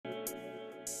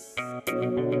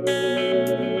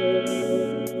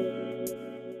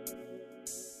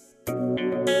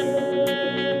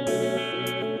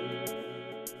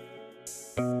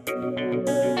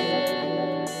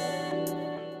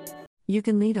You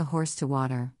can lead a horse to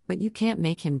water, but you can't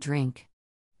make him drink.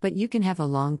 But you can have a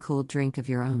long, cool drink of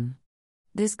your own.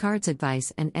 This card's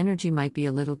advice and energy might be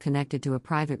a little connected to a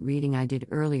private reading I did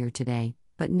earlier today,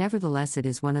 but nevertheless it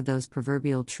is one of those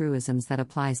proverbial truisms that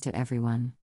applies to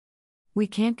everyone. We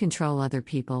can't control other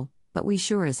people, but we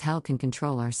sure as hell can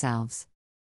control ourselves.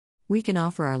 We can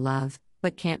offer our love,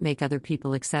 but can't make other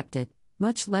people accept it,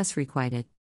 much less requite it.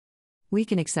 We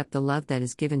can accept the love that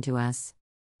is given to us.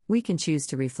 We can choose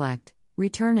to reflect,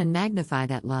 return and magnify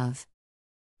that love.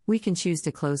 We can choose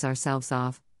to close ourselves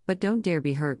off, but don't dare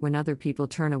be hurt when other people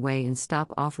turn away and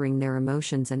stop offering their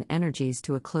emotions and energies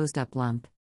to a closed-up lump.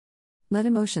 Let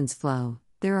emotions flow,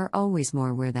 there are always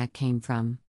more where that came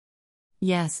from.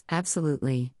 Yes,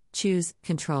 absolutely, choose,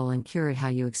 control and curate how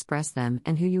you express them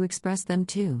and who you express them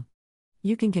to.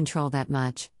 You can control that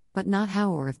much, but not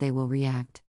how or if they will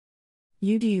react.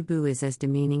 You do you boo is as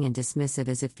demeaning and dismissive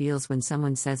as it feels when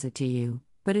someone says it to you,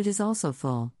 but it is also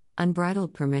full,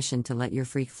 unbridled permission to let your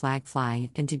freak flag fly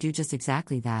and to do just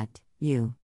exactly that,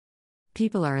 you.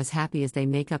 People are as happy as they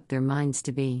make up their minds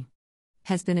to be.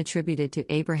 Has been attributed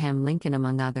to Abraham Lincoln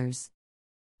among others.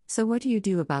 So what do you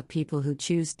do about people who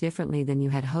choose differently than you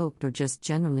had hoped or just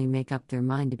generally make up their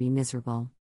mind to be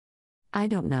miserable? I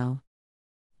don't know.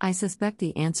 I suspect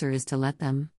the answer is to let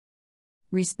them.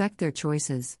 Respect their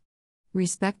choices.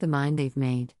 Respect the mind they've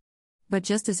made. But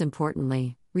just as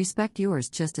importantly, respect yours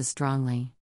just as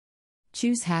strongly.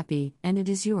 Choose happy, and it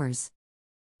is yours.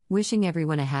 Wishing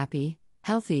everyone a happy,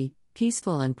 healthy,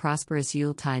 peaceful and prosperous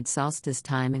Yuletide solstice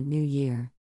time and New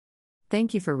Year.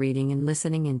 Thank you for reading and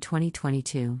listening in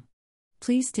 2022.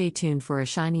 Please stay tuned for a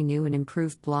shiny new and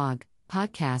improved blog,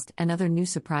 podcast and other new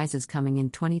surprises coming in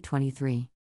 2023.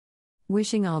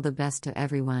 Wishing all the best to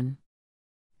everyone.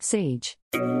 Sage.